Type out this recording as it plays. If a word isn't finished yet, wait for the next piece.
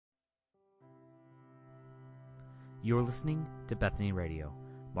You're listening to Bethany Radio.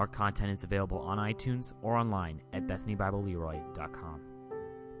 More content is available on iTunes or online at BethanyBibleLeroy.com.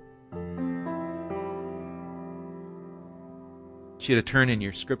 I want you to turn in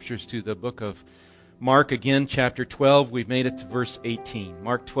your scriptures to the book of Mark again, chapter 12. We've made it to verse 18.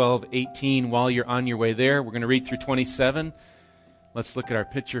 Mark 12:18. While you're on your way there, we're going to read through 27. Let's look at our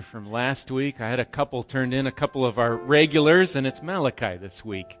picture from last week. I had a couple turned in, a couple of our regulars, and it's Malachi this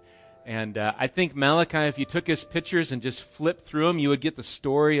week. And I think Malachi, if you took his pictures and just flipped through them, you would get the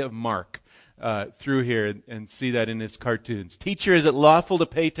story of Mark through here and see that in his cartoons. Teacher, is it lawful to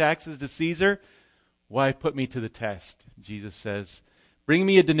pay taxes to Caesar? Why put me to the test? Jesus says, bring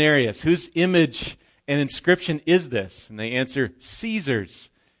me a denarius. Whose image and inscription is this? And they answer, Caesar's.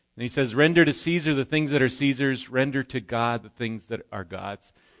 And he says, render to Caesar the things that are Caesar's, render to God the things that are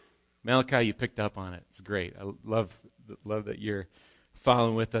God's. Malachi, you picked up on it. It's great. I love that you're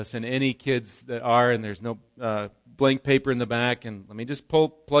following with us. And any kids that are, and there's no blank paper in the back, and let me just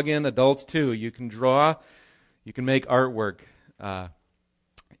plug in adults too. You can draw, you can make artwork.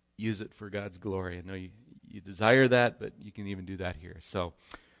 Use it for God's glory. I know you desire that, but you can even do that here. So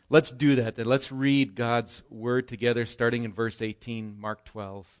let's do that then. Let's read God's word together, starting in verse 18, Mark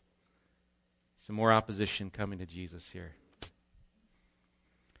 12. Some more opposition coming to Jesus here.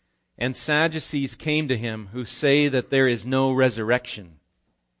 And Sadducees came to him, who say that there is no resurrection.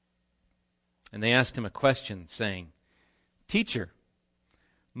 And they asked him a question, saying, Teacher,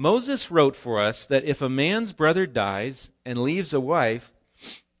 Moses wrote for us that if a man's brother dies and leaves a wife,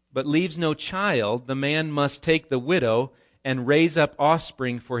 but leaves no child, the man must take the widow and raise up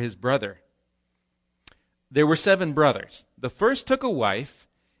offspring for his brother. There were 7 brothers. The first took a wife,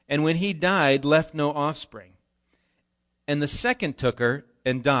 and when he died, left no offspring. And the second took her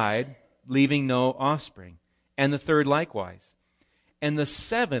and died, leaving no offspring. And the third likewise. And the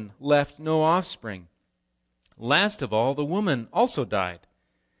 7 left no offspring. Last of all, the woman also died.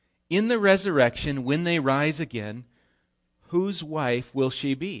 In the resurrection, when they rise again, whose wife will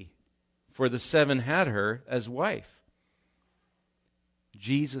she be? For the 7 had her as wife.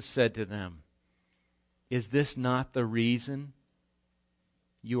 Jesus said to them, Is this not the reason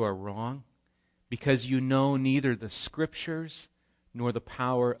you are wrong? Because you know neither the Scriptures nor the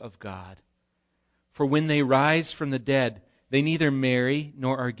power of God. For when they rise from the dead, they neither marry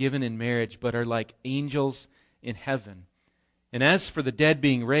nor are given in marriage, but are like angels in heaven. And as for the dead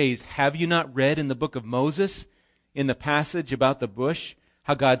being raised, have you not read in the book of Moses, in the passage about the bush,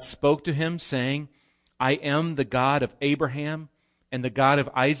 how God spoke to him, saying, I am the God of Abraham, and the God of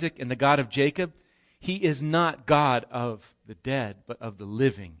Isaac, and the God of Jacob? He is not God of the dead, but of the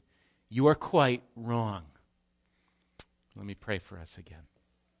living. You are quite wrong. Let me pray for us again.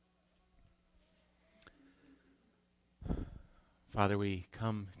 Father, we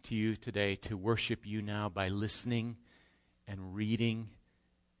come to you today to worship you now by listening and reading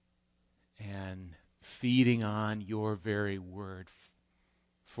and feeding on your very word,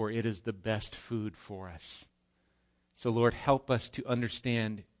 for it is the best food for us. So, Lord, help us to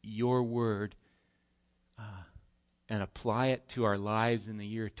understand your word and apply it to our lives in the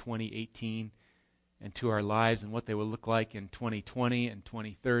year 2018 and to our lives and what they will look like in 2020 and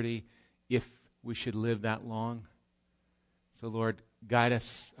 2030 if we should live that long. So, Lord, guide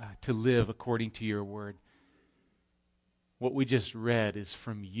us to live according to your word. What we just read is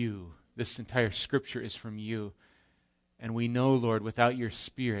from you. This entire Scripture is from you. And we know, Lord, without your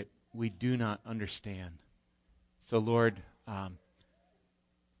Spirit, we do not understand. So, Lord,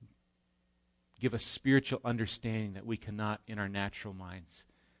 give us spiritual understanding that we cannot in our natural minds.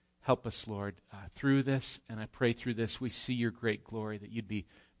 Help us, Lord, through this, and I pray through this we see your great glory, that you'd be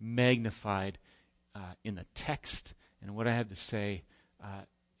magnified in the text and what I have to say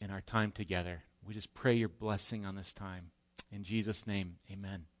in our time together. We just pray your blessing on this time. In Jesus' name,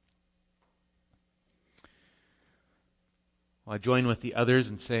 amen. Well, I join with the others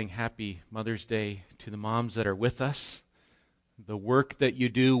in saying Happy Mother's Day to the moms that are with us. The work that you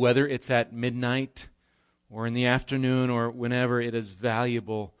do, whether it's at midnight or in the afternoon or whenever, it is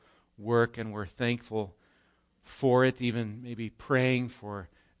valuable work, and we're thankful for it, even maybe praying for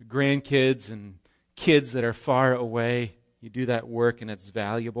grandkids and kids that are far away. You do that work, and it's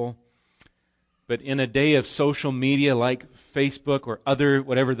valuable. But in a day of social media like Facebook or other,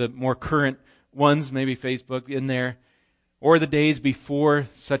 whatever the more current ones, maybe Facebook in there, or the days before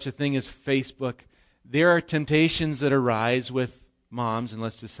such a thing as Facebook, there are temptations that arise with moms, and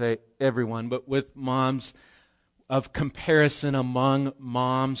let's just say everyone, but with moms, of comparison among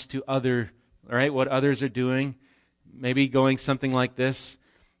moms to other, all right, what others are doing. Maybe going something like this.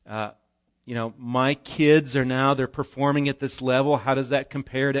 My kids are now, they're performing at this level. How does that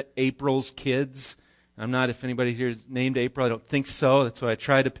compare to April's kids? I'm not, if anybody here is named April, I don't think so. That's why I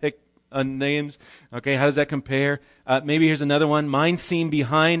try to pick names. Okay, how does that compare? Maybe here's another one. Mine seem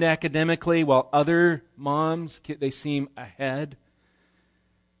behind academically, while other moms, they seem ahead.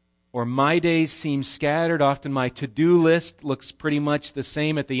 Or my days seem scattered. Often my to-do list looks pretty much the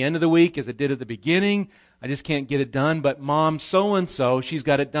same at the end of the week as it did at the beginning. I just can't get it done. But mom so-and-so, she's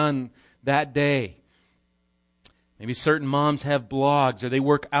got it done that day. Maybe certain moms have blogs, or they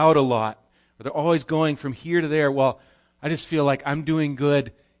work out a lot, or they're always going from here to there. Well, I just feel like I'm doing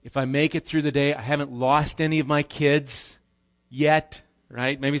good if I make it through the day. I haven't lost any of my kids yet,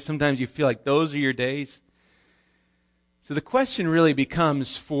 right? Maybe sometimes you feel like those are your days. So the question really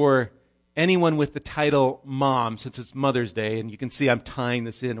becomes for anyone with the title mom, since it's Mother's Day, and you can see I'm tying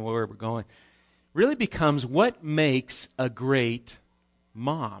this in where we're going, really becomes, what makes a great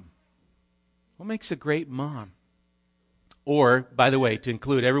mom? What makes a great mom? Or, by the way, to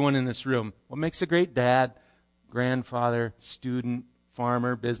include everyone in this room, what makes a great dad, grandfather, student,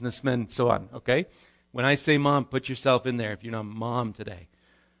 farmer, businessman, so on, okay? When I say mom, put yourself in there if you're not a mom today.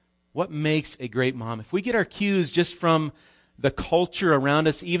 What makes a great mom? If we get our cues just from the culture around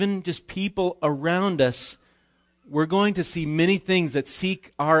us, even just people around us, we're going to see many things that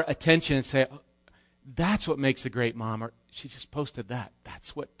seek our attention and say, oh, that's what makes a great mom, or she just posted that.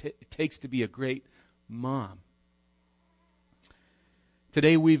 That's what it takes to be a great mom.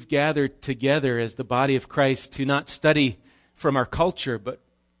 Today we've gathered together as the body of Christ to not study from our culture, but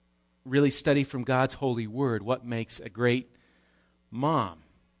really study from God's holy word what makes a great mom.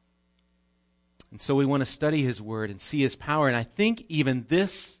 And so we want to study his word and see his power, and I think even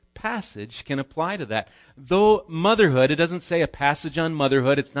this passage can apply to that. Though motherhood, it doesn't say a passage on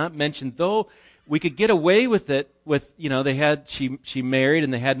motherhood, it's not mentioned, though we could get away with it with, she married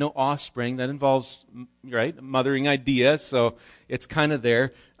and they had no offspring. That involves, right, a mothering idea, so it's kind of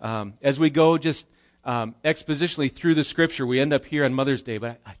there. As we go just expositionally through the scripture, we end up here on Mother's Day,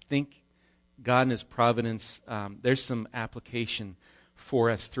 but I think God in his providence, there's some application for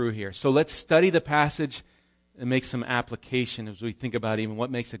us through here. So let's study the passage and make some application as we think about even what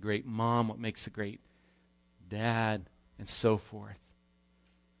makes a great mom, what makes a great dad, and so forth.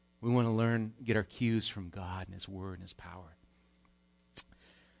 We want to learn, get our cues from God and his word and his power.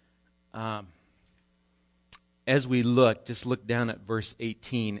 As we just look down at verse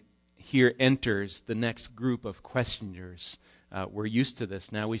 18. Here enters the next group of questioners. We're used to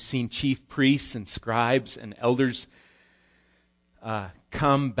this now. We've seen chief priests and scribes and elders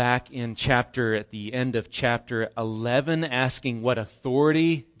come back at the end of chapter 11, asking what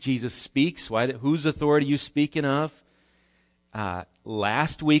authority Jesus speaks. Whose authority are you speaking of?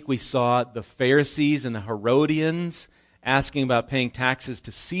 Last week we saw the Pharisees and the Herodians asking about paying taxes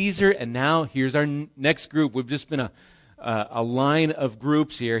to Caesar, and now here's our next group. We've just been a line of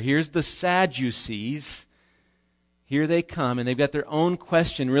groups here. Here's the Sadducees. Here they come, and they've got their own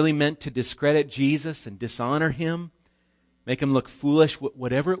question really meant to discredit Jesus and dishonor him, make him look foolish,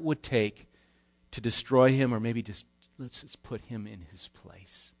 whatever it would take to destroy him, or maybe let's just put him in his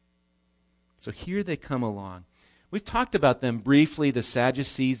place. So here they come along. We've talked about them briefly, the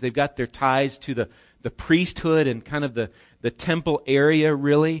Sadducees. They've got their ties to the priesthood and kind of the temple area,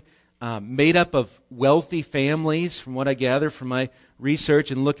 really, made up of wealthy families, from what I gather from my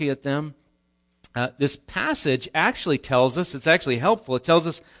research and looking at them. This passage actually tells us, it's actually helpful, it tells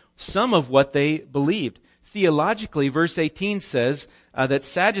us some of what they believed. Theologically, verse 18 says that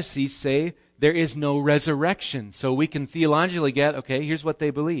Sadducees say there is no resurrection. So we can theologically get, okay, here's what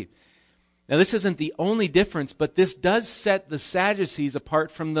they believe. Now, this isn't the only difference, but this does set the Sadducees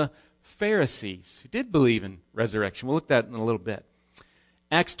apart from the Pharisees, who did believe in resurrection. We'll look at that in a little bit.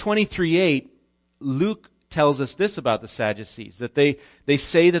 Acts 23:8, Luke tells us this about the Sadducees, that they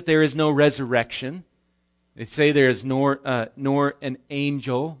say that there is no resurrection. They say there is nor an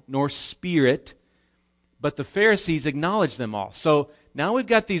angel, nor spirit, but the Pharisees acknowledge them all. So now we've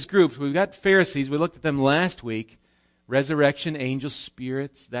got these groups. We've got Pharisees. We looked at them last week. Resurrection, angels,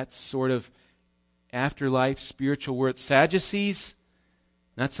 spirits, that's sort of afterlife, spiritual word. Sadducees,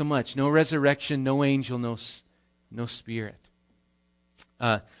 not so much. No resurrection, no angel, no spirit.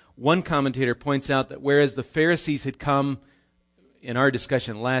 One commentator points out that whereas the Pharisees had come, in our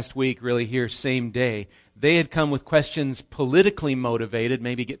discussion last week, really here, same day, they had come with questions politically motivated,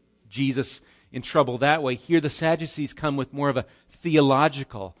 maybe get Jesus in trouble that way. Here the Sadducees come with more of a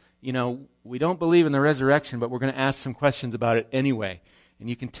theological, we don't believe in the resurrection, but we're going to ask some questions about it anyway. And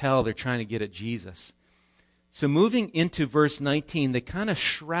you can tell they're trying to get at Jesus. So moving into verse 19, they kind of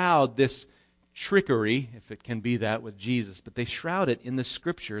shroud this trickery, if it can be that, with Jesus, but they shroud it in the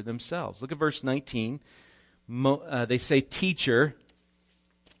Scripture themselves. Look at verse 19. They say, teacher.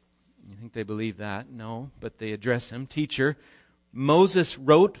 think they believe that. No, but they address him. Teacher, Moses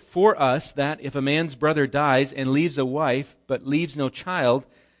wrote for us that if a man's brother dies and leaves a wife but leaves no child,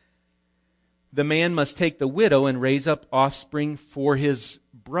 the man must take the widow and raise up offspring for his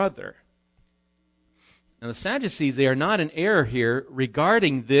brother. Now the Sadducees, they are not in error here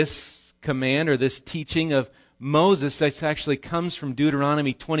regarding this command or this teaching of Moses. This actually comes from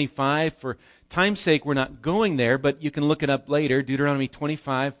Deuteronomy 25. For time's sake, we're not going there, but you can look it up later. Deuteronomy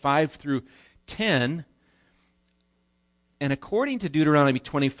 25, 5 through 10. And according to Deuteronomy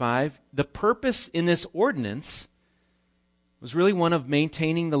 25, the purpose in this ordinance was really one of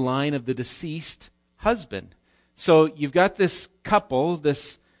maintaining the line of the deceased husband. So you've got this couple,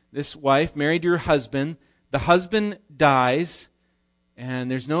 this wife married to her husband. The husband dies, and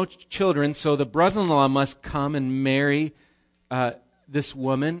there's no children, so the brother-in-law must come and marry this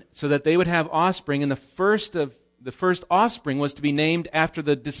woman so that they would have offspring. And the first offspring was to be named after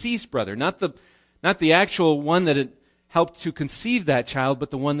the deceased brother, not the actual one that had helped to conceive that child,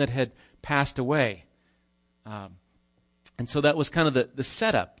 but the one that had passed away. And so that was kind of the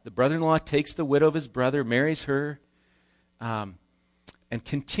setup. The brother-in-law takes the widow of his brother, marries her, and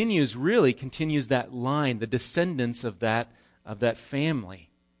continues that line, the descendants of that family.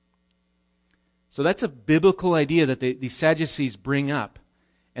 So that's a biblical idea that these Sadducees bring up.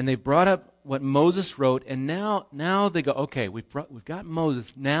 And they brought up what Moses wrote, and now they go, okay, we've got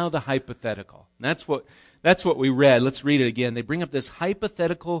Moses, now the hypothetical. And that's what we read. Let's read it again. They bring up this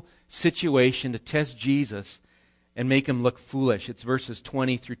hypothetical situation to test Jesus and make him look foolish. It's verses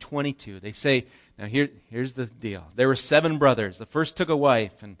 20 through 22. They say, now here's the deal. There were 7 brothers. The first took a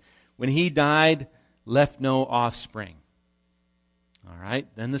wife, and when he died, left no offspring. All right?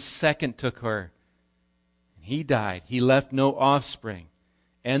 Then the second took her, and he died. He left no offspring.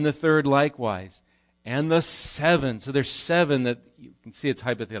 And the third likewise. And the 7. So there's 7 that, you can see it's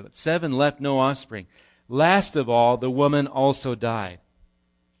hypothetical. 7 left no offspring. Last of all, the woman also died.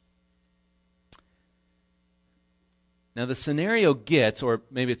 Now the scenario gets, or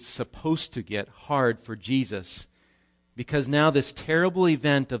maybe it's supposed to get, hard for Jesus because now this terrible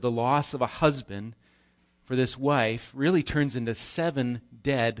event of the loss of a husband for this wife really turns into 7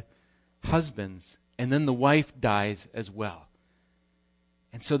 dead husbands, and then the wife dies as well.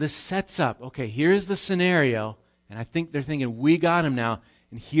 And so this sets up, okay, here's the scenario, and I think they're thinking, we got him now,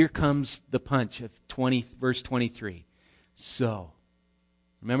 and here comes the punch of verse 23. So,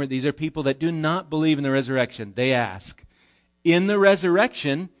 remember, these are people that do not believe in the resurrection. They ask, in the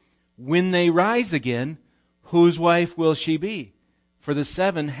resurrection, when they rise again, whose wife will she be? For the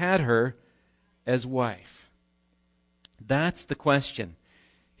 7 had her as wife. That's the question.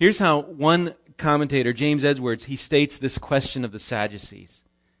 Here's how one commentator, James Edwards, he states this question of the Sadducees.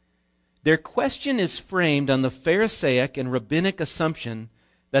 Their question is framed on the Pharisaic and rabbinic assumption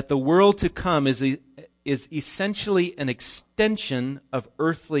that the world to come is essentially an extension of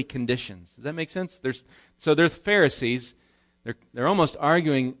earthly conditions. Does that make sense? They're Pharisees. They're almost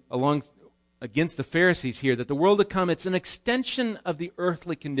arguing against the Pharisees here that the world to come, it's an extension of the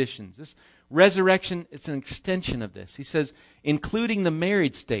earthly conditions. This resurrection, it's an extension of this. He says, including the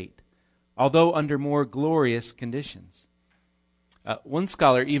married state, although under more glorious conditions. One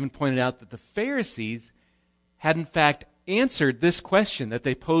scholar even pointed out that the Pharisees had in fact answered this question that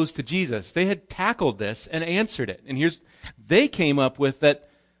they posed to Jesus. They had tackled this and answered it. And they came up with that,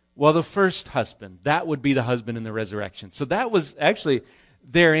 well, the first husband, that would be the husband in the resurrection. So that was actually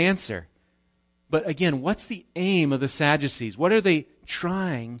their answer. But again, what's the aim of the Sadducees? What are they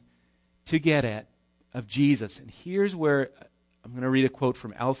trying to get at of Jesus? And here's where I'm going to read a quote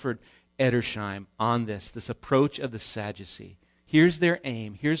from Alfred Edersheim on this approach of the Sadducee. Here's their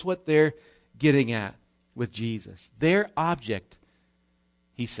aim. Here's what they're getting at with Jesus. Their object,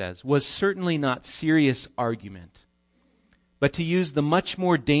 he says, was certainly not serious argument, but to use the much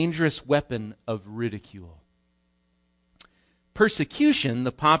more dangerous weapon of ridicule. Persecution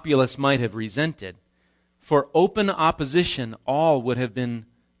the populace might have resented. For open opposition, all would have been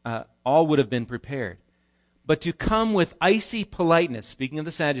prepared. But to come with icy politeness, speaking of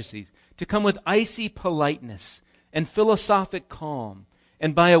the Sadducees, to come with icy politeness and philosophic calm,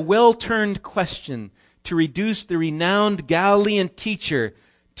 and by a well-turned question to reduce the renowned Galilean teacher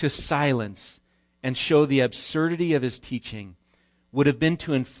to silence and show the absurdity of his teaching, would have been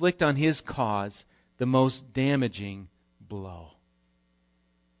to inflict on his cause the most damaging blow.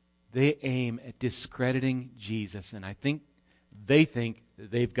 They aim at discrediting Jesus, and I think they think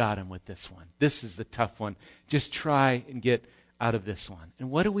they've got him with this one. This is the tough one. Just try and get out of this one. And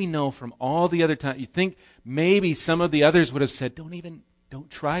what do we know from all the other times? You think maybe some of the others would have said, don't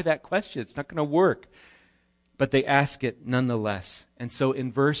try that question. It's not going to work. but they ask it nonetheless. And so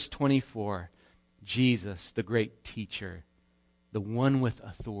in verse 24, Jesus, the great teacher, the one with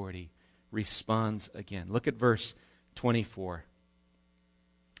authority, responds again. Look at verse 24.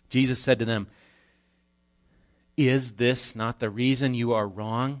 Jesus said to them, "Is this not the reason you are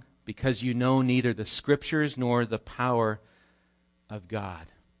wrong? Because you know neither the Scriptures nor the power of God."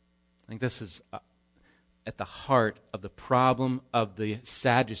 I think this is at the heart of the problem of the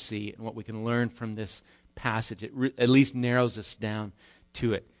Sadducee and what we can learn from this passage. It at least narrows us down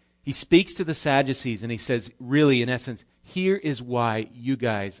to it. He speaks to the Sadducees and he says, really, in essence, here is why you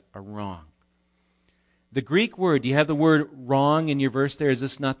guys are wrong. The Greek word, do you have the word wrong in your verse there? Is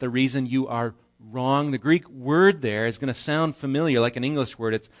this not the reason you are wrong? The Greek word there is going to sound familiar like an English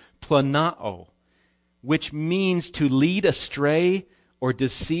word. It's planao, which means to lead astray or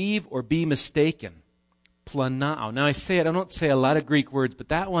deceive or be mistaken. Planao. Now I don't say a lot of Greek words, but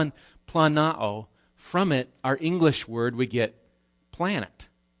that one, planao, from it, our English word, we get planet.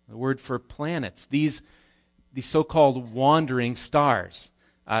 The word for planets. These so-called wandering stars.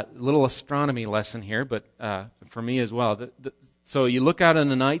 A little astronomy lesson here, but for me as well. So you look out in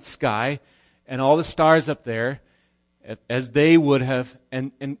the night sky, and all the stars up there, as they would have,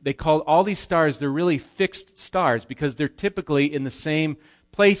 and they called all these stars, they're really fixed stars because they're typically in the same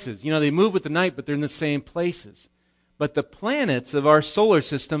places. You know, they move with the night, but they're in the same places. But the planets of our solar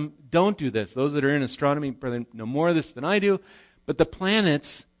system don't do this. Those that are in astronomy probably know more of this than I do. But the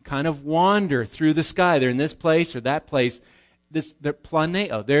planets kind of wander through the sky. They're in this place or that place. They're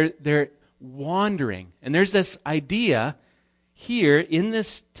planeo. They're wandering. And there's this idea here in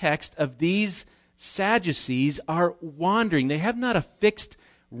this text of these Sadducees are wandering. They have not a fixed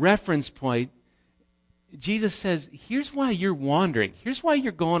reference point. Jesus says, here's why you're wandering. Here's why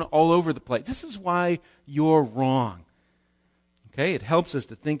you're going all over the place. This is why you're wrong. Okay, it helps us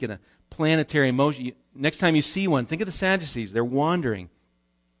to think in a planetary motion. Next time you see one, think of the Sadducees. They're wandering.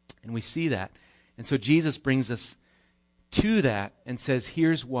 And we see that. And so Jesus brings us to that and says,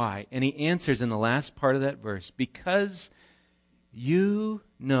 here's why. And he answers in the last part of that verse, because you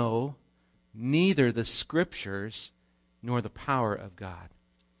know neither the Scriptures nor the power of God.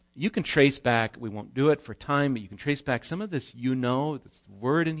 You can trace back, we won't do it for time, but you can trace back some of this this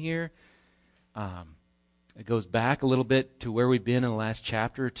word in here. It goes back a little bit to where we've been in the last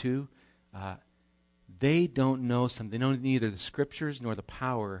chapter or two. They don't know something. They know neither the Scriptures nor the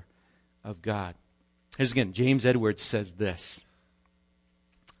power of God. Here's again, James Edwards says this.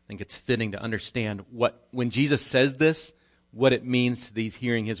 I think it's fitting to understand when Jesus says this, what it means to these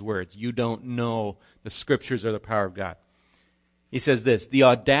hearing his words. You don't know the Scriptures or the power of God. He says this, the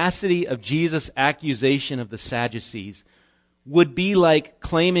audacity of Jesus' accusation of the Sadducees would be like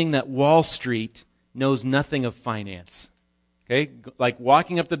claiming that Wall Street knows nothing of finance. Okay? Like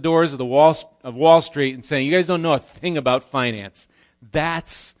walking up the doors of Wall Street and saying, you guys don't know a thing about finance.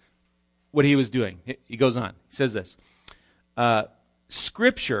 That's what he was doing. He goes on. He says this,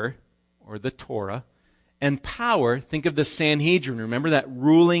 Scripture, or the Torah, and power, think of the Sanhedrin. Remember that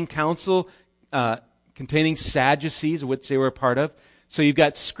ruling council containing Sadducees, which they were a part of? So you've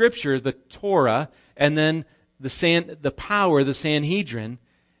got Scripture, the Torah, and then the power, the Sanhedrin.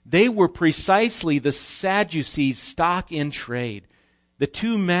 They were precisely the Sadducees' stock in trade. The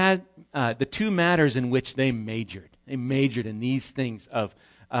two matters in which they majored. They majored in these things of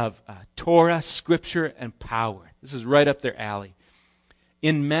Torah, Scripture, and power. This is right up their alley.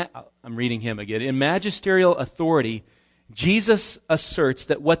 I'm reading him again. In magisterial authority, Jesus asserts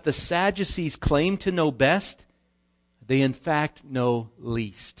that what the Sadducees claim to know best, they in fact know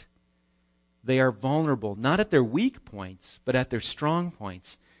least. They are vulnerable, not at their weak points, but at their strong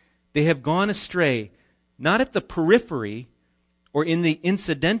points. They have gone astray, not at the periphery or in the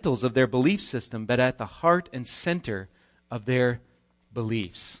incidentals of their belief system, but at the heart and center of their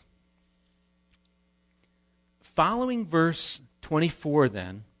beliefs. Following verse 24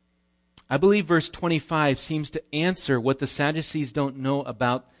 then, I believe verse 25 seems to answer what the Sadducees don't know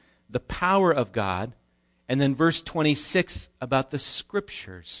about the power of God, and then verse 26 about the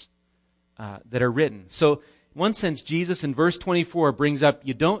Scriptures that are written. So, in one sense, Jesus in verse 24 brings up,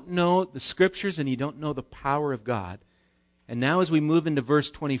 you don't know the Scriptures and you don't know the power of God. And now as we move into verse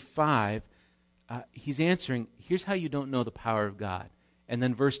 25, he's answering, here's how you don't know the power of God. And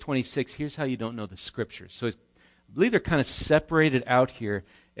then verse 26, here's how you don't know the Scriptures. So I believe they're kind of separated out here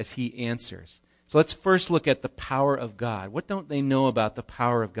as he answers. So let's first look at the power of God. What don't they know about the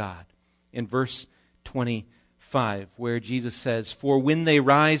power of God? In verse 25, where Jesus says, for when they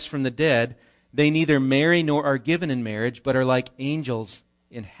rise from the dead, they neither marry nor are given in marriage, but are like angels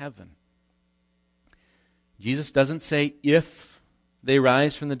in heaven. Jesus doesn't say if they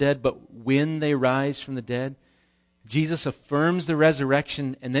rise from the dead, but when they rise from the dead. Jesus affirms the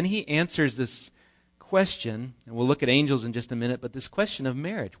resurrection, and then he answers this question, and we'll look at angels in just a minute, but this question of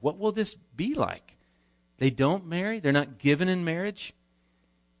marriage. What will this be like? They don't marry? They're not given in marriage?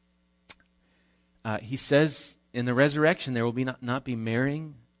 He says in the resurrection there will be not be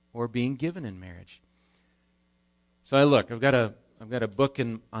marrying or being given in marriage. So I've got a book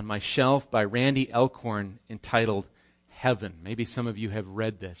on my shelf by Randy Elkhorn entitled Heaven. Maybe some of you have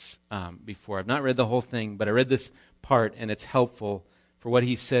read this before. I've not read the whole thing, but I read this part, and it's helpful for what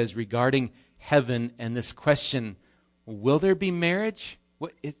he says regarding heaven and this question, will there be marriage?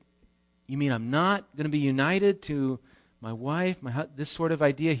 You mean I'm not going to be united to my wife, this sort of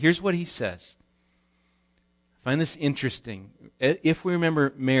idea? Here's what he says. I find this interesting. If we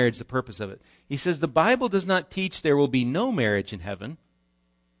remember marriage, the purpose of it. He says, the Bible does not teach there will be no marriage in heaven.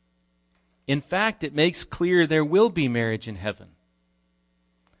 In fact, it makes clear there will be marriage in heaven.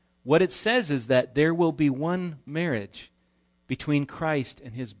 What it says is that there will be one marriage between Christ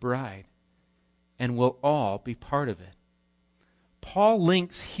and his bride, and we'll all be part of it. Paul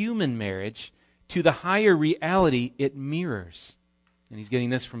links human marriage to the higher reality it mirrors. And he's getting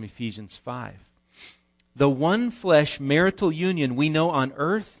this from Ephesians 5. The one flesh marital union we know on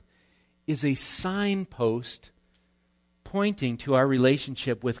earth is a signpost pointing to our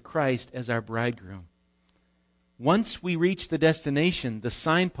relationship with Christ as our bridegroom. Once we reach the destination, the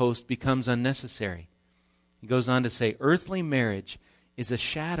signpost becomes unnecessary. He goes on to say, earthly marriage is a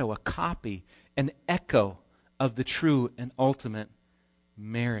shadow, a copy, an echo of the true and ultimate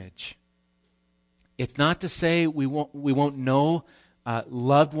marriage. It's not to say we won't know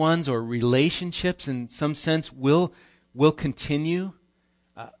loved ones or relationships in some sense will continue,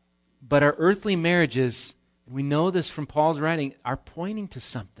 but our earthly marriages, we know this from Paul's writing, are pointing to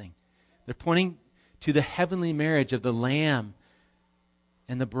something. They're pointing to the heavenly marriage of the Lamb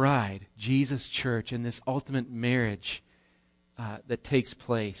and the bride, Jesus' church, and this ultimate marriage that takes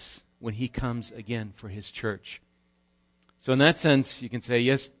place when he comes again for his church. So in that sense, you can say,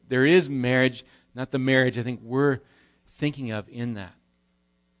 yes, there is marriage, not the marriage I think we're thinking of in that.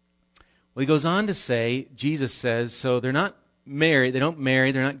 Well, he goes on to say, Jesus says, so they're not married, they don't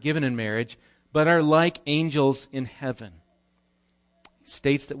marry, they're not given in marriage, but are like angels in heaven. He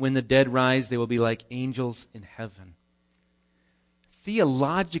states that when the dead rise, they will be like angels in heaven.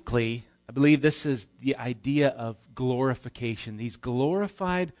 Theologically, I believe this is the idea of glorification, these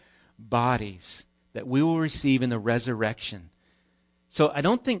glorified bodies that we will receive in the resurrection. So I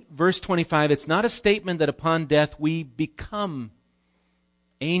don't think verse 25, it's not a statement that upon death we become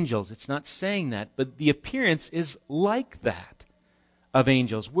angels. It's not saying that, but the appearance is like that of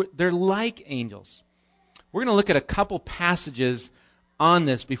angels. They're like angels. We're going to look at a couple passages on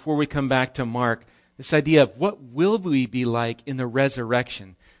this before we come back to Mark. This idea of what will we be like in the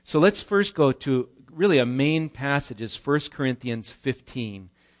resurrection. So let's first go to really a main passage is 1 Corinthians 15.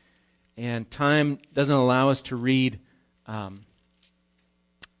 And time doesn't allow us to read the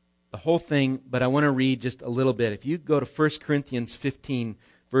whole thing, but I want to read just a little bit. If you go to 1 Corinthians 15,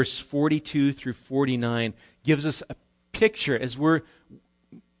 verse 42 through 49, gives us a picture as we're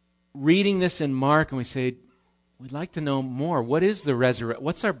reading this in Mark and we say, we'd like to know more. What is the resurrection?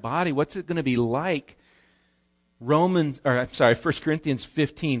 What's our body? What's it going to be like? 1 Corinthians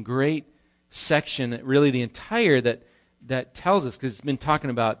 15, great section, really the entire that tells us, because it's been talking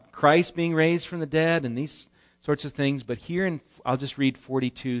about Christ being raised from the dead and these sorts of things. But here, I'll just read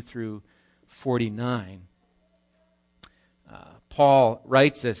 42 through 49. Paul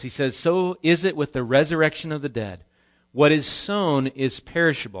writes this. He says, so is it with the resurrection of the dead. What is sown is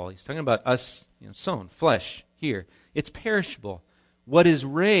perishable. He's talking about us, sown, flesh here. It's perishable. What is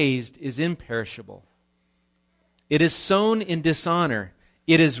raised is imperishable. It is sown in dishonor.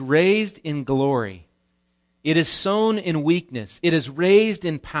 It is raised in glory. It is sown in weakness. It is raised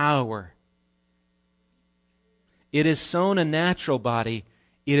in power. It is sown a natural body.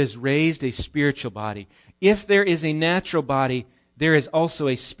 It is raised a spiritual body. If there is a natural body, there is also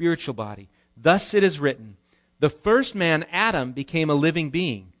a spiritual body. Thus it is written, the first man, Adam, became a living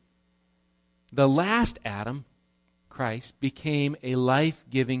being. The last Adam, Christ, became a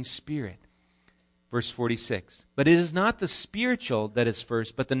life-giving spirit. Verse 46, but it is not the spiritual that is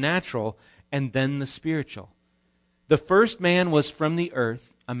first, but the natural, and then the spiritual. The first man was from the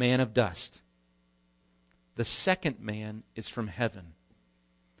earth, a man of dust. The second man is from heaven.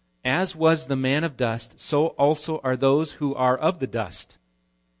 As was the man of dust, so also are those who are of the dust.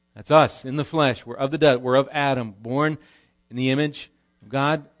 That's us, in the flesh. We're of the dust. We're of Adam, born in the image of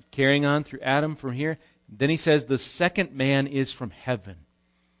God, carrying on through Adam from here. Then he says the second man is from heaven.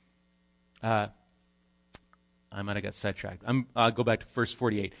 I might have got sidetracked. I'll go back to verse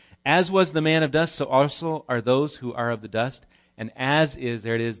 48. As was the man of dust, so also are those who are of the dust. And as is,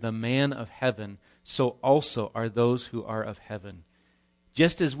 there it is, the man of heaven, so also are those who are of heaven.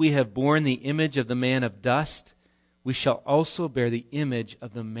 Just as we have borne the image of the man of dust, we shall also bear the image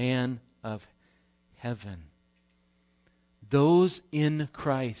of the man of heaven. Those in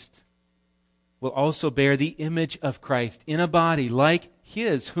Christ will also bear the image of Christ in a body like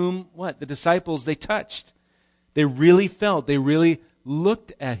his, whom, what? The disciples, they touched. They really felt, they really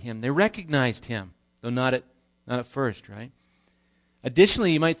looked at him. They recognized him, though not at first, right?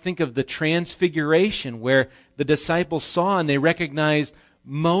 Additionally, you might think of the transfiguration where the disciples saw and they recognized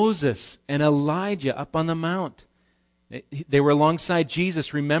Moses and Elijah up on the mount. They were alongside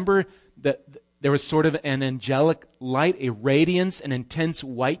Jesus. Remember that there was sort of an angelic light, a radiance, an intense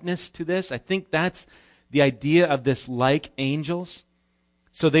whiteness to this. I think that's the idea of this like angels.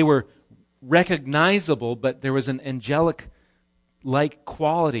 So they were recognizable, but there was an angelic-like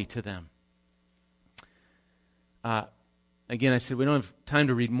quality to them. Again, I said we don't have time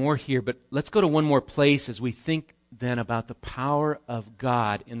to read more here, but let's go to one more place as we think then about the power of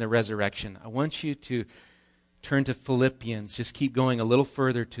God in the resurrection. I want you to turn to Philippians. Just keep going a little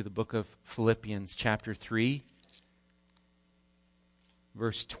further to the book of Philippians, chapter 3,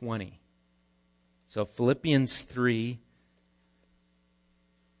 verse 20. So Philippians 3,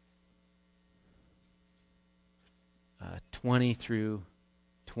 uh, 20 through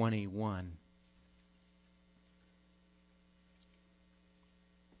 21.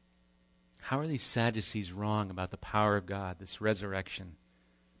 How are these Sadducees wrong about the power of God, this resurrection?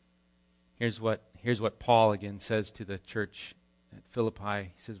 Here's what Paul again says to the church at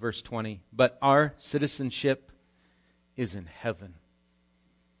Philippi. He says, verse 20, "But our citizenship is in heaven,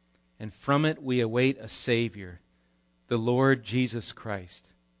 and from it we await a Savior, the Lord Jesus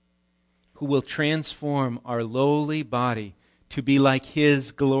Christ, who will transform our lowly body to be like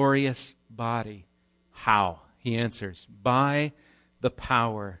His glorious body." How? He answers, by the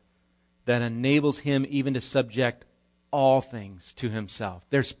power that enables Him even to subject all things to Himself.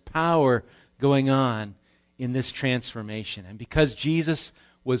 There's power going on in this transformation. And because Jesus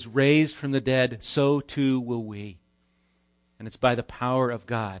was raised from the dead, so too will we. And it's by the power of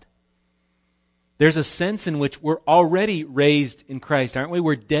God. There's a sense in which we're already raised in Christ, aren't we?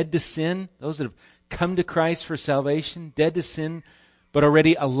 We're dead to sin. Those that have come to Christ for salvation, dead to sin, but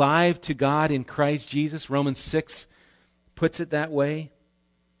already alive to God in Christ Jesus. Romans 6 puts it that way.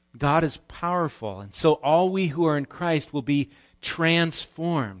 God is powerful, and so all we who are in Christ will be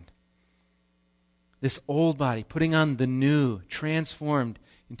transformed. This old body, putting on the new, transformed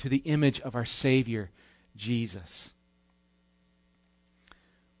into the image of our Savior, Jesus.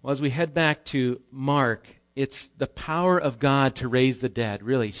 Well, as we head back to Mark, it's the power of God to raise the dead,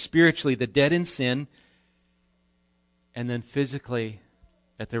 really. Spiritually, the dead in sin, and then physically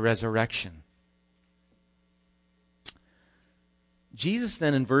at the resurrection. Jesus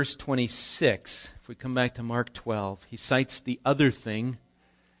then in verse 26, if we come back to Mark 12, he cites the other thing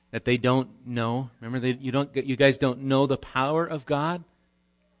that they don't know. Remember, you guys don't know the power of God?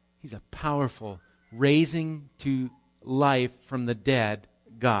 He's a powerful, raising to life from the dead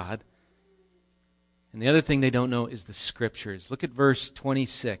God. And the other thing they don't know is the Scriptures. Look at verse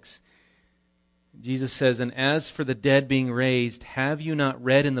 26. Jesus says, "And as for the dead being raised, have you not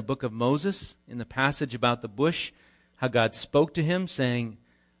read in the book of Moses, in the passage about the bush, how God spoke to him, saying,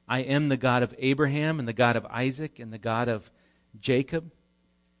 'I am the God of Abraham and the God of Isaac and the God of Jacob'?"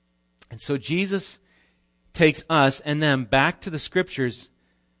 And so Jesus takes us and them back to the Scriptures,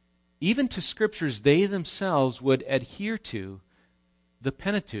 even to Scriptures they themselves would adhere to, the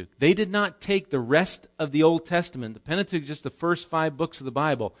Pentateuch. They did not take the rest of the Old Testament, the Pentateuch, just the first 5 books of the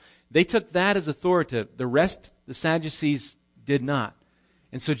Bible. They took that as authoritative. The rest, the Sadducees did not.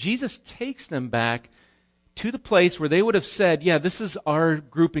 And so Jesus takes them back to the place where they would have said, yeah, this is our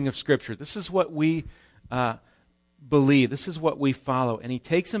grouping of Scripture. This is what we believe. This is what we follow. And he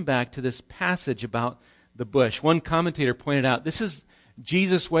takes them back to this passage about the bush. One commentator pointed out, this is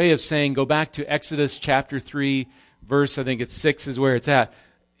Jesus' way of saying, go back to Exodus chapter 3, verse, I think it's 6 is where it's at.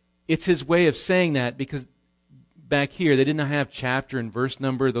 It's his way of saying that because back here, they didn't have chapter and verse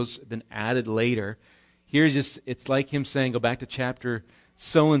number. Those have been added later. Here's just, it's like him saying, go back to chapter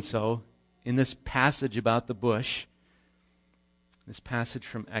so-and-so in this passage about the bush, this passage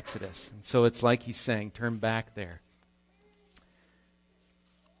from Exodus. And so it's like he's saying, turn back there.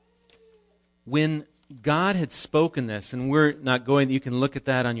 When God had spoken this, and we're not going, you can look at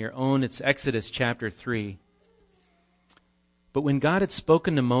that on your own. It's Exodus chapter 3. But when God had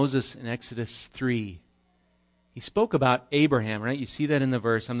spoken to Moses in Exodus 3, he spoke about Abraham, right? You see that in the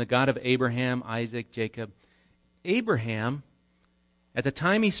verse. I'm the God of Abraham, Isaac, Jacob. Abraham, at the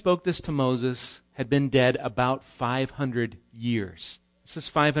time he spoke this to Moses, had been dead about 500 years. This is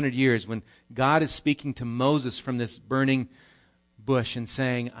 500 years when God is speaking to Moses from this burning bush and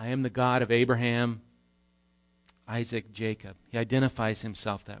saying, I am the God of Abraham, Isaac, Jacob. He identifies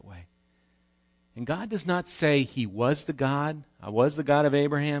himself that way. And God does not say he was the God, I was the God of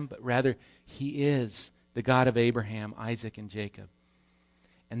Abraham, but rather he is the God of Abraham, Isaac, and Jacob.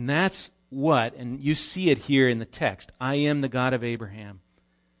 And that's what, and you see it here in the text, I am the God of Abraham,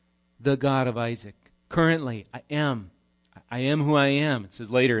 the God of Isaac. Currently, I am who I am. It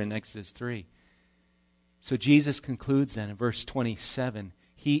says later in Exodus 3. So Jesus concludes then in verse 27,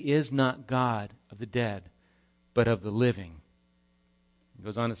 he is not God of the dead, but of the living. He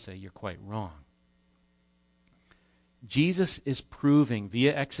goes on to say, you're quite wrong. Jesus is proving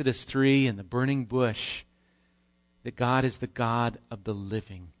via Exodus 3 and the burning bush that God is the God of the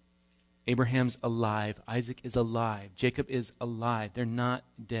living. Abraham's alive. Isaac is alive. Jacob is alive. They're not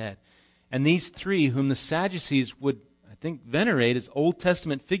dead. And these three, whom the Sadducees would, I think, venerate as Old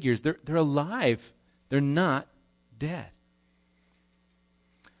Testament figures, they're alive. They're not dead.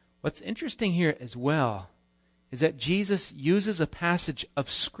 What's interesting here as well is that Jesus uses a passage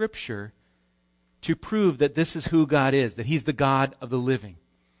of Scripture to prove that this is who God is, that he's the God of the living.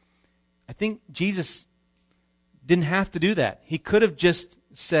 I think Jesus didn't have to do that. He could have just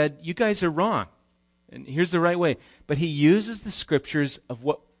said, you guys are wrong, and here's the right way. But he uses the Scriptures of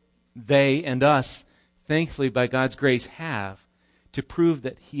what they and us, thankfully by God's grace, have to prove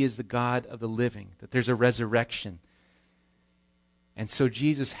that he is the God of the living, that there's a resurrection. And so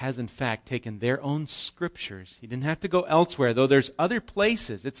Jesus has in fact taken their own Scriptures. He didn't have to go elsewhere, though there's other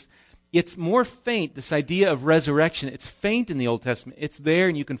places. It's more faint, this idea of resurrection. It's faint in the Old Testament. It's there,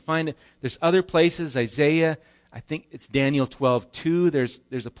 and you can find it. There's other places, Isaiah, I think it's Daniel 12:2.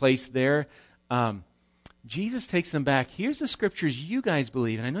 There's a place there. Jesus takes them back. Here's the Scriptures you guys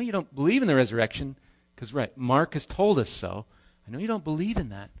believe. And I know you don't believe in the resurrection, because, right, Mark has told us so. I know you don't believe in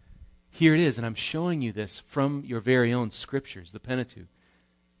that. Here it is, and I'm showing you this from your very own Scriptures. The Pentateuch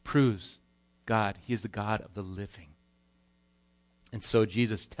proves God. He is the God of the living. And so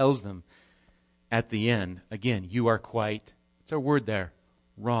Jesus tells them at the end, again, you are quite, what's our word there?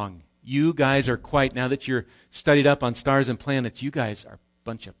 Wrong. You guys are quite, now that you're studied up on stars and planets, you guys are a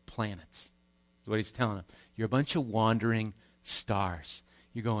bunch of planets. That's what he's telling them. You're a bunch of wandering stars.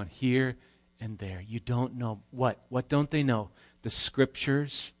 You're going here and there. You don't know what? What don't they know? The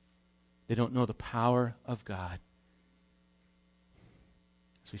Scriptures. They don't know the power of God.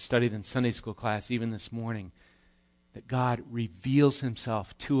 As we studied in Sunday school class, even this morning, that God reveals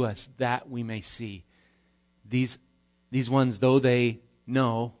himself to us that we may see. These ones, though they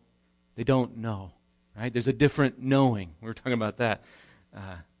know, they don't know. Right? There's a different knowing. We were talking about that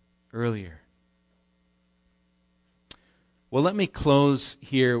earlier. Well, let me close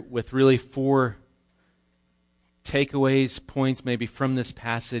here with really 4 takeaways, points maybe from this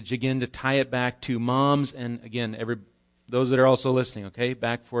passage. Again, to tie it back to moms and, again, those that are also listening, okay?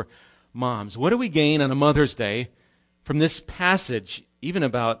 Back for moms. What do we gain on a Mother's Day from this passage, even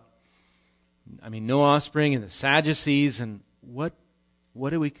about, no offspring and the Sadducees, and what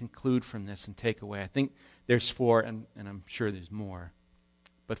do we conclude from this and take away? I think there's 4, and I'm sure there's more,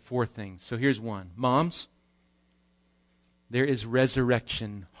 but 4 things. So here's one. Moms, there is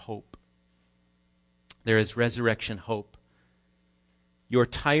resurrection hope. There is resurrection hope. Your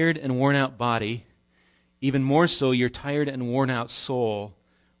tired and worn out body, even more so your tired and worn out soul,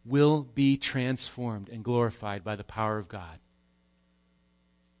 will be transformed and glorified by the power of God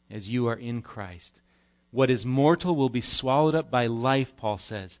as you are in Christ. What is mortal will be swallowed up by life, Paul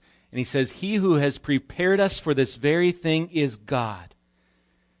says. And he says, he who has prepared us for this very thing is God,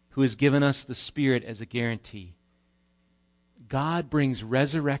 who has given us the Spirit as a guarantee. God brings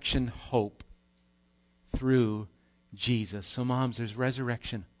resurrection hope through Jesus. So moms, there's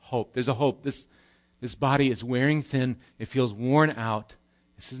resurrection hope. There's a hope. This body is wearing thin. It feels worn out.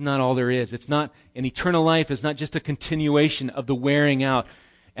 This is not all there is. It's not, an eternal life is not just a continuation of the wearing out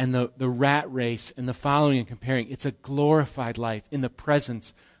and the rat race and the following and comparing. It's a glorified life in the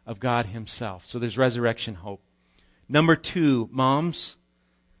presence of God himself. So there's resurrection hope. Number 2, moms,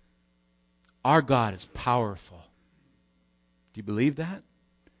 our God is powerful. Do you believe that?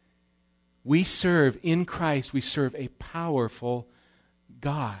 We serve, in Christ, we serve a powerful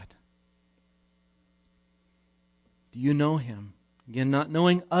God. Do you know him? Again, not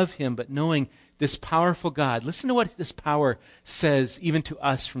knowing of him, but knowing this powerful God. Listen to what this power says even to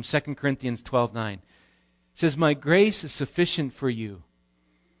us from 2 Corinthians 12:9. It says, my grace is sufficient for you,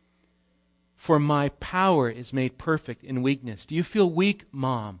 for my power is made perfect in weakness. Do you feel weak,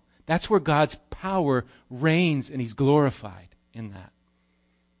 mom? That's where God's power reigns and He's glorified in that.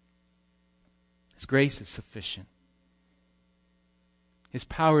 His grace is sufficient. His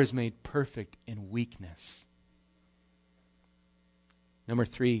power is made perfect in weakness. Number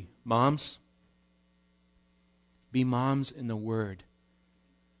 3, moms. Be moms in the Word.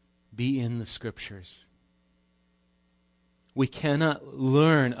 Be in the Scriptures. We cannot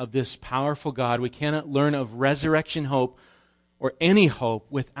learn of this powerful God. We cannot learn of resurrection hope or any hope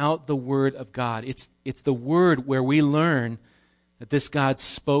without the Word of God. It's the Word where we learn that this God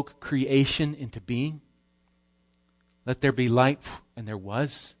spoke creation into being. Let there be light, and there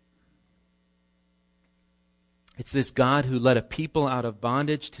was. It's this God who led a people out of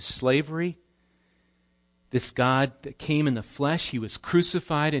bondage to slavery. This God that came in the flesh. He was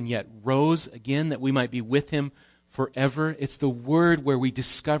crucified and yet rose again that we might be with Him forever. It's the Word where we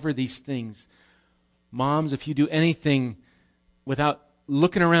discover these things. Moms, if you do anything without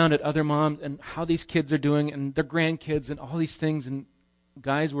looking around at other moms and how these kids are doing and their grandkids and all these things, and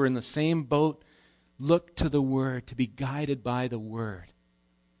guys, we're in the same boat, look to the Word, to be guided by the Word.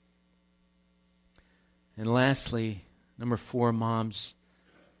 And lastly, number 4, moms,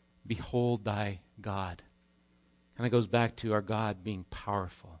 behold thy God. Kind of goes back to our God being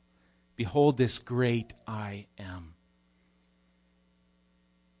powerful. Behold this great I am.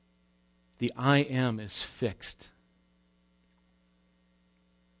 The I am is fixed.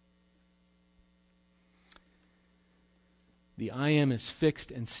 The I am is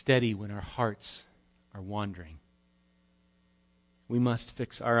fixed and steady when our hearts are wandering. We must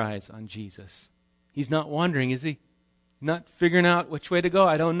fix our eyes on Jesus. He's not wandering, is He? Not figuring out which way to go.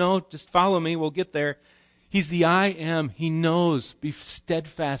 I don't know. Just follow me. We'll get there. He's the I am. He knows. Be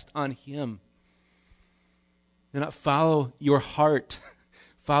steadfast on Him. Do not follow your heart.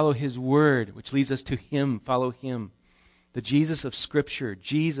 Follow His Word, which leads us to Him. Follow Him. The Jesus of Scripture,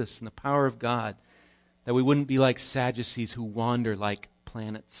 Jesus and the power of God, that we wouldn't be like Sadducees who wander like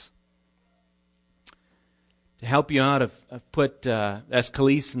planets. To help you out, I've put, as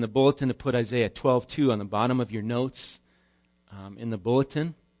Khalees in the bulletin, to put Isaiah 12:2 on the bottom of your notes in the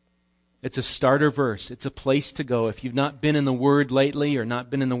bulletin. It's a starter verse. It's a place to go. If you've not been in the Word lately or not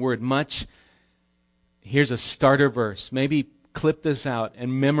been in the Word much, here's a starter verse. Maybe clip this out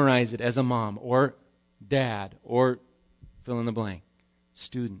and memorize it as a mom or dad or fill in the blank,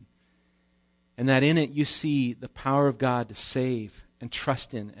 student. And that in it you see the power of God to save and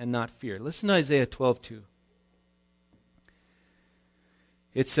trust in and not fear. Listen to Isaiah 12:2.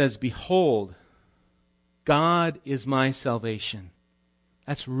 It says, behold, God is my salvation.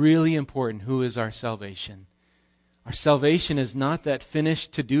 That's really important. Who is our salvation? Our salvation is not that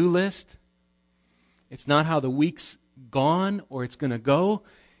finished to-do list. It's not how the week's gone or it's going to go.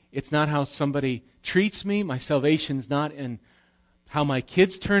 It's not how somebody treats me. My salvation's not in how my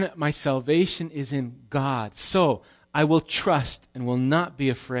kids turn out. My salvation is in God. So I will trust and will not be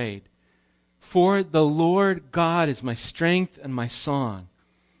afraid. For the Lord God is my strength and my song,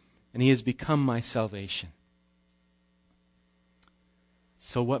 and He has become my salvation.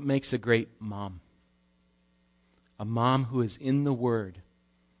 So what makes a great mom? A mom who is in the Word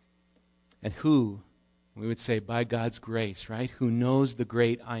and who, we would say by God's grace, right? Who knows the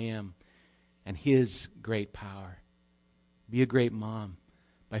great I am and His great power. Be a great mom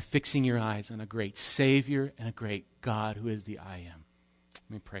by fixing your eyes on a great Savior and a great God who is the I am.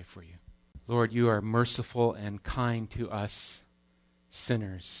 Let me pray for you. Lord, You are merciful and kind to us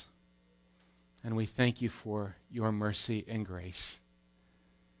sinners. And we thank You for Your mercy and grace.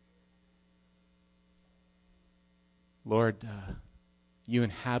 Lord, You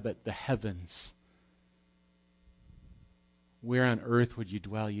inhabit the heavens. Where on earth would You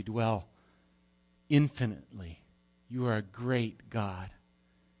dwell? You dwell infinitely. You are a great God.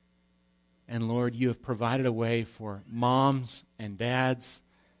 And Lord, You have provided a way for moms and dads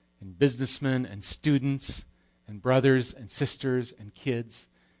and businessmen and students and brothers and sisters and kids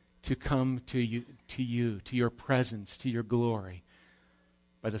to come to you, to Your presence, to Your glory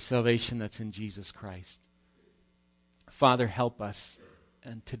by the salvation that's in Jesus Christ. Father, help us,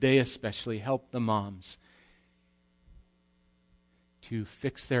 and today especially, help the moms to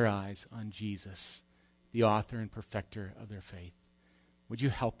fix their eyes on Jesus, the author and perfecter of their faith. Would You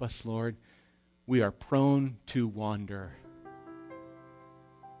help us, Lord? We are prone to wander.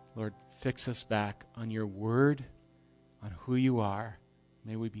 Lord, fix us back on Your Word, on who You are.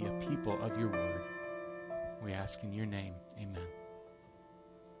 May we be a people of Your Word. We ask in Your name.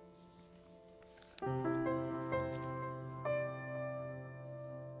 Amen.